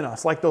in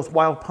us, like those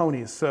wild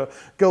ponies. So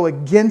go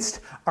against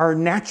our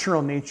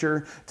natural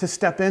nature to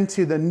step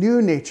into the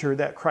new nature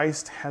that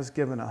Christ has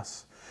given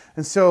us.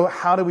 And so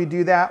how do we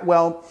do that?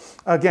 Well,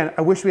 again,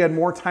 I wish we had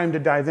more time to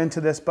dive into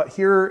this, but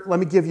here,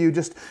 let me give you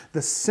just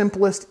the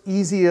simplest,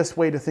 easiest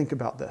way to think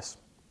about this.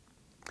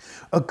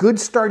 A good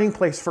starting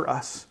place for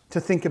us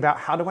to think about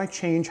how do I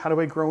change, how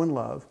do I grow in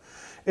love,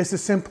 is to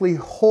simply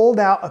hold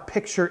out a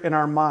picture in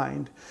our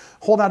mind,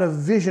 hold out a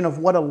vision of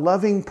what a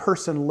loving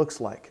person looks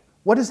like.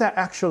 What does that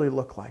actually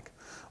look like?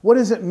 What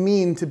does it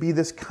mean to be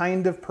this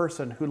kind of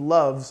person who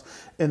loves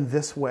in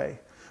this way?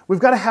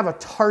 We've got to have a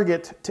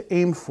target to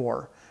aim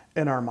for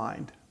in our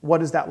mind. What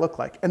does that look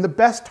like? And the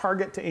best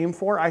target to aim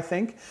for, I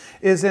think,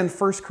 is in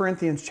 1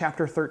 Corinthians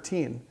chapter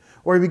 13,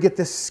 where we get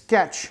this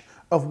sketch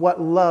of what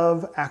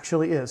love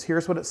actually is.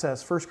 Here's what it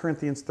says, 1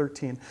 Corinthians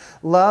 13.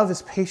 Love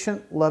is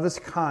patient, love is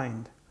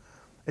kind.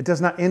 It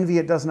does not envy,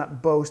 it does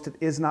not boast, it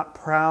is not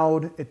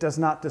proud, it does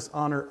not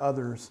dishonor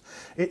others.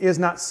 It is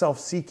not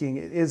self-seeking,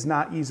 it is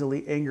not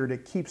easily angered,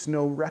 it keeps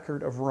no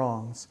record of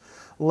wrongs.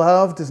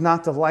 Love does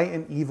not delight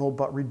in evil,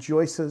 but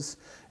rejoices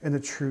in the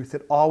truth.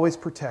 It always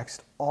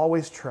protects,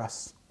 always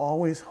trusts,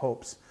 always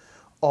hopes,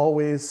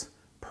 always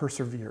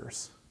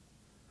perseveres.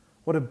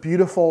 What a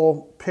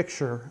beautiful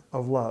picture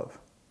of love.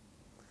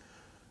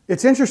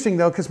 It's interesting,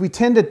 though, because we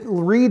tend to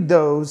read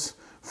those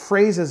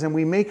phrases and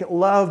we make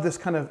love this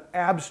kind of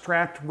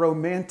abstract,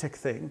 romantic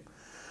thing.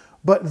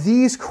 But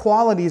these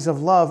qualities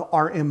of love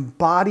are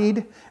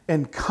embodied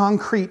and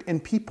concrete in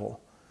people.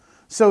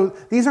 So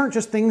these aren't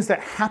just things that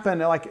happen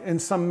like in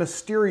some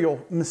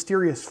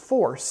mysterious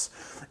force.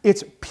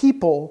 It's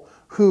people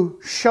who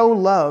show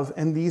love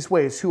in these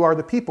ways, who are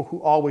the people who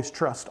always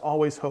trust,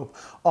 always hope,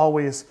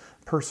 always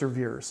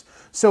perseveres.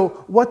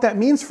 So what that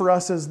means for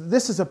us is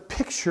this is a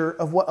picture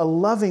of what a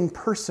loving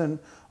person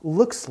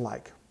looks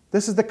like.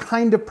 This is the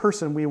kind of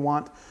person we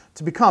want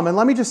to become. And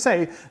let me just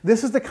say,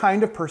 this is the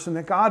kind of person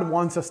that God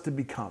wants us to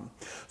become.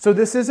 So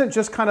this isn't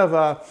just kind of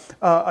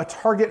a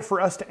target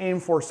for us to aim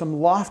for, some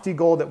lofty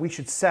goal that we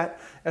should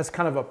set as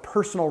kind of a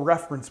personal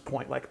reference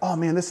point. Like, oh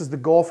man, this is the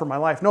goal for my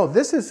life. No,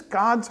 this is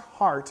God's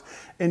heart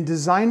and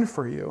design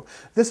for you.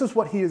 This is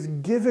what He has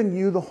given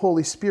you, the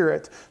Holy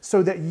Spirit,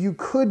 so that you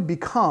could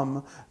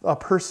become a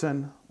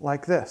person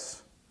like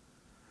this.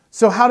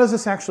 So how does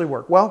this actually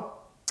work? Well,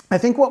 I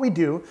think what we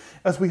do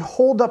is we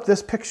hold up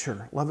this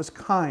picture. Love is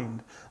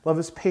kind. Love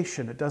is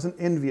patient. It doesn't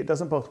envy. It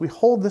doesn't boast. We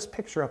hold this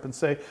picture up and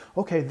say,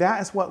 okay,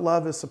 that is what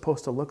love is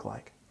supposed to look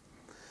like.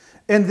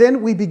 And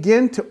then we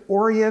begin to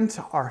orient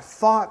our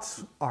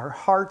thoughts, our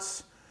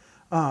hearts,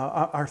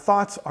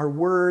 our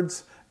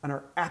words, and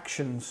our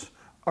actions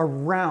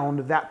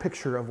around that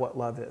picture of what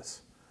love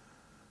is.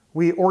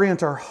 We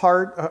orient our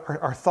heart,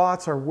 our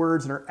thoughts, our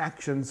words, and our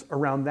actions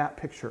around that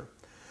picture.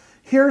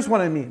 Here's what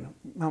I mean.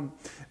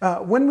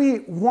 When we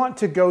want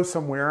to go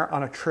somewhere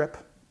on a trip,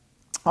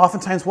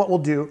 oftentimes what we'll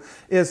do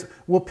is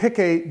we'll pick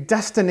a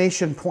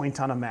destination point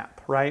on a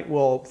map, right?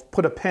 We'll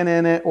put a pin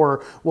in it,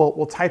 or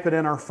we'll type it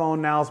in our phone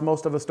now, as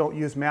most of us don't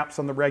use maps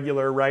on the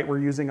regular, right? We're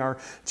using our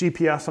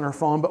GPS on our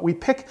phone, but we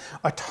pick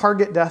a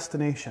target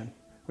destination.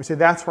 We say,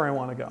 that's where I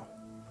want to go.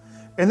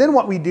 And then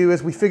what we do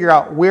is we figure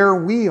out where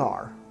we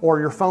are, or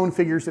your phone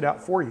figures it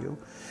out for you.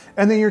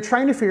 And then you're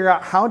trying to figure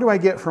out, how do I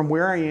get from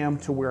where I am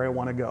to where I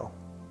want to go?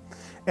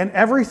 And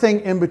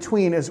everything in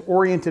between is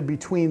oriented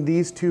between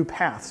these two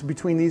paths,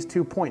 between these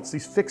 2 points,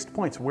 these fixed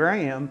points, where I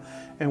am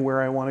and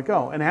where I want to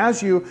go. And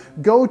as you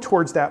go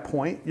towards that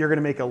point, you're going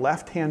to make a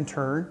left-hand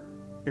turn,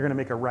 you're going to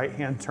make a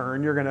right-hand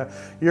turn, you're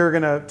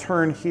going to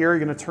turn here,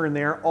 you're going to turn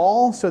there,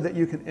 all so that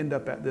you can end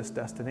up at this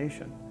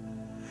destination.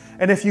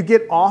 And if you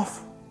get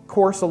off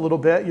course a little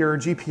bit, your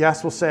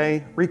GPS will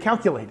say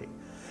recalculating.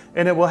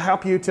 And it will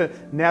help you to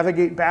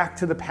navigate back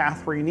to the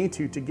path where you need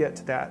to get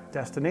to that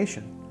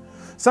destination.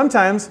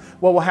 Sometimes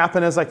what will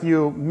happen is like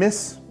you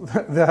miss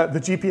the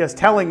GPS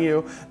telling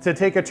you to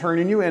take a turn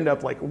and you end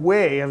up like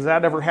way, has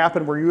that ever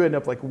happened where you end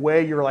up like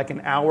way, you're like an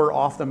hour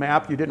off the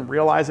map, you didn't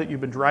realize it, you've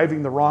been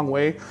driving the wrong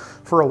way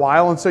for a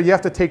while, and so you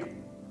have to take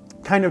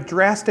kind of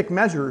drastic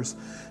measures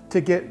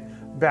to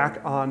get back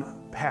on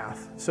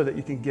path so that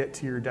you can get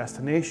to your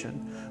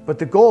destination. But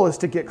the goal is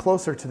to get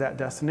closer to that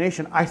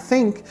destination. I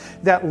think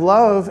that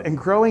love and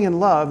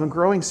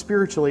growing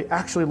spiritually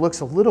actually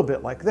looks a little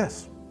bit like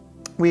this.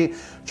 We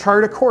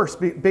chart a course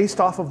based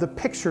off of the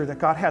picture that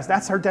God has.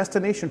 That's our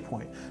destination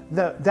point.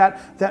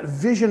 That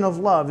vision of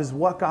love is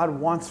what God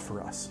wants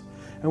for us.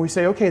 And we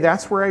say, okay,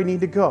 that's where I need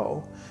to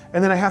go.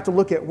 And then I have to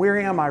look at, where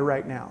am I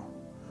right now?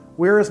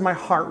 Where is my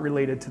heart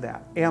related to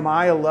that? Am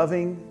I a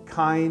loving,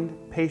 kind,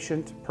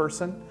 patient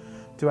person?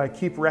 Do I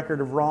keep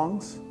record of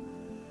wrongs?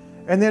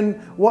 And then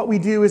what we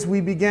do is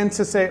we begin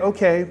to say,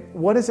 okay,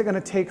 what is it going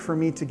to take for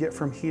me to get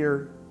from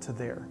here to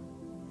there?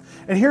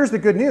 And here's the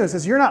good news,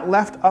 is you're not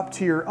left up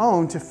to your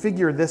own to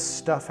figure this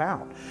stuff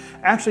out.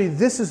 Actually,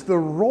 this is the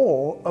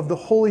role of the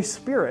Holy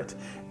Spirit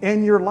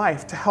in your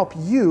life, to help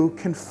you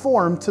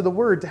conform to the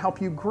Word, to help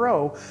you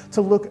grow,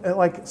 to look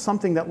like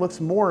something that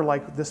looks more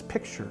like this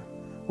picture,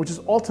 which is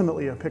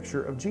ultimately a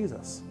picture of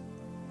Jesus,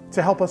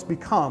 to help us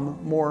become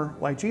more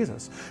like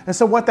Jesus. And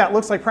so what that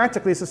looks like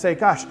practically is to say,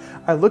 gosh,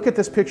 I look at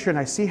this picture and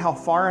I see how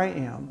far I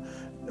am.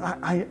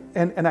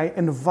 I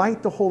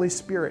invite the Holy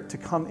Spirit to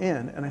come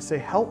in, and I say,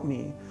 help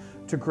me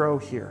to grow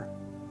here.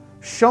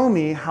 Show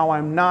me how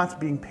I'm not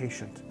being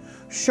patient.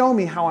 Show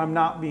me how I'm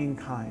not being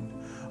kind.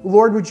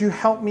 Lord, would you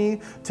help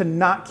me to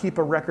not keep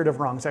a record of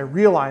wrongs? I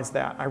realize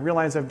that. I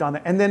realize I've done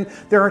that. And then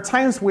there are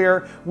times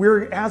where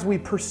as we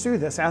pursue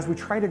this, as we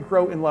try to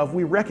grow in love,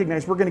 we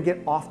recognize we're going to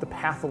get off the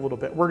path a little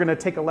bit. We're going to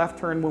take a left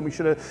turn when we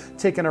should have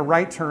taken a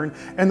right turn.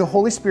 And the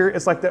Holy Spirit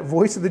is like that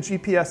voice of the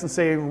GPS and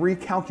saying,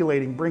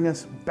 recalculating, bring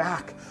us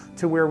back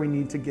to where we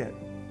need to get.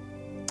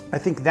 I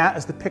think that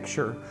is the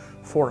picture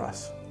for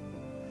us.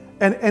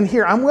 And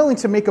here, I'm willing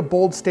to make a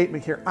bold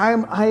statement here.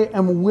 I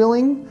am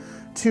willing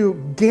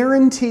to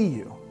guarantee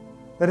you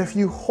that if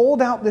you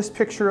hold out this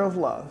picture of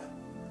love,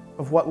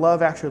 of what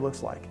love actually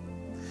looks like,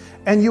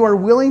 and you are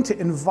willing to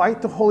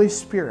invite the Holy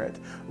Spirit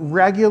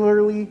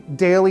regularly,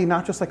 daily,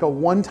 not just like a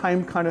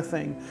one-time kind of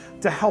thing,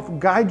 to help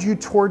guide you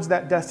towards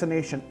that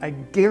destination, I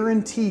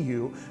guarantee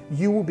you,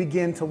 you will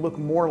begin to look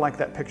more like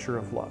that picture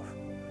of love.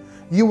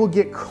 you will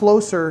get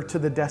closer to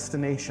the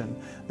destination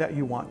that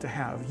you want to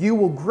have. You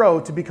will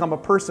grow to become a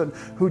person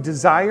who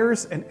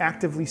desires and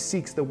actively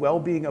seeks the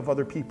well-being of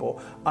other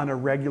people on a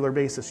regular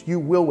basis. You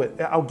will.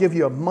 I'll give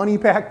you a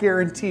money-back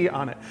guarantee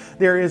on it.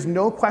 There is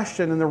no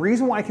question, and the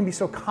reason why I can be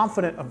so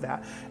confident of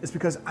that is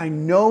because I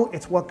know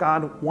it's what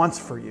God wants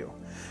for you.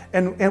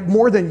 And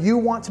more than you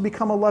want to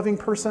become a loving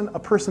person, a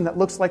person that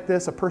looks like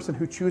this, a person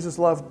who chooses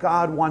love,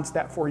 God wants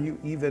that for you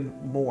even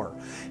more.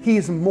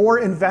 He's more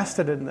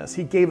invested in this.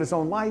 He gave his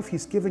own life.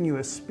 He's given you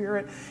his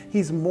spirit.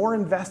 He's more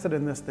invested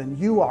in this than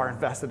you are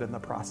invested in the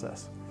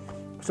process.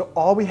 So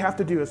all we have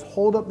to do is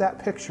hold up that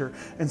picture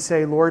and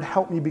say, Lord,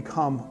 help me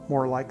become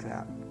more like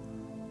that.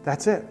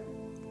 That's it.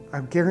 I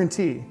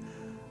guarantee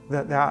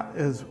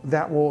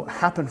that will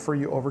happen for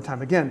you over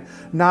time. Again,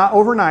 not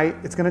overnight.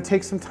 It's going to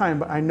take some time,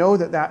 but I know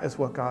that is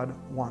what God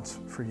wants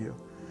for you.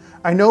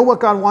 I know what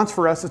God wants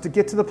for us is to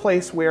get to the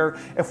place where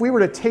if we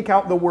were to take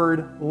out the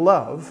word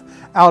love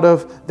out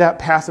of that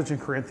passage in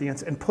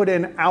Corinthians and put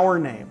in our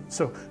name.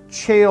 So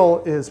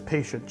Chael is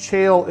patient.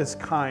 Chael is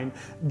kind.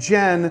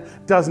 Jen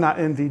does not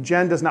envy.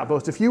 Jen does not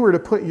boast. If you were to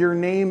put your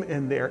name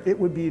in there, it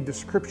would be a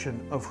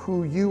description of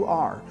who you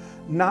are,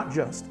 not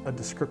just a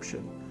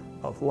description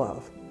of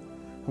love.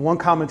 One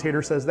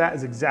commentator says that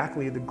is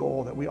exactly the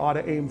goal that we ought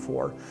to aim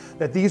for,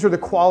 that these are the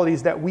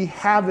qualities that we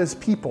have as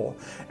people,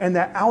 and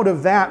that out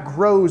of that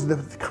grows the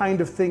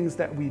kind of things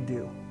that we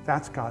do.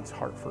 That's God's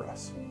heart for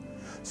us.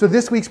 So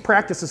this week's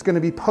practice is going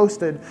to be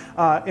posted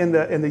in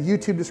the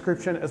YouTube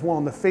description as well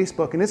on the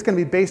Facebook, and it's going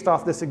to be based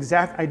off this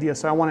exact idea.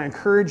 So I want to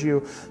encourage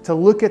you to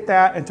look at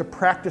that and to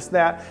practice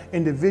that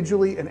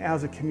individually and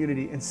as a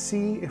community and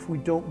see if we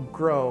don't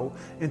grow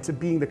into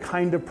being the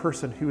kind of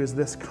person who is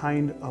this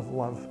kind of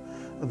love.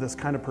 This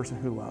kind of person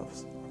who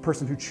loves, a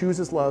person who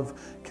chooses love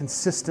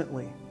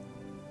consistently.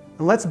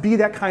 And let's be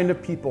that kind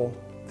of people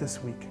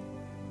this week.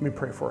 Let me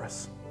pray for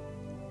us.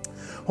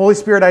 Holy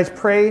Spirit, I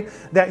pray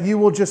that you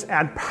will just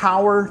add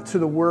power to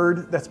the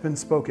word that's been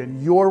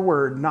spoken. Your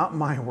word, not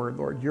my word,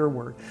 Lord, your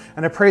word.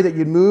 And I pray that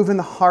you'd move in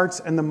the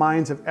hearts and the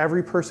minds of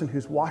every person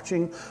who's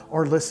watching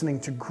or listening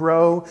to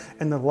grow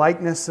in the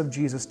likeness of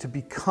Jesus, to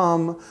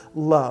become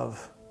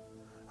love.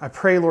 I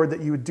pray, Lord,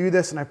 that you would do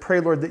this, and I pray,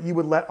 Lord, that you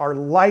would let our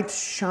light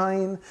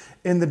shine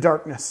in the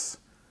darkness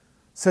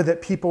so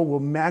that people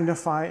will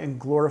magnify and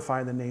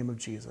glorify the name of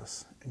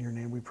Jesus. In your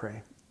name we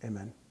pray.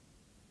 Amen.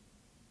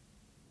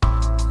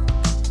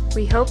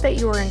 We hope that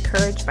you were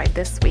encouraged by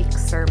this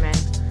week's sermon.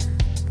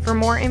 For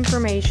more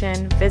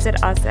information,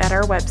 visit us at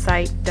our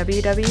website,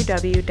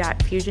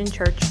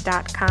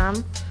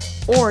 www.fusionchurch.com,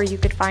 or you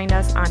could find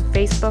us on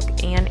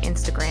Facebook and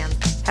Instagram.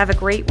 Have a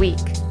great week.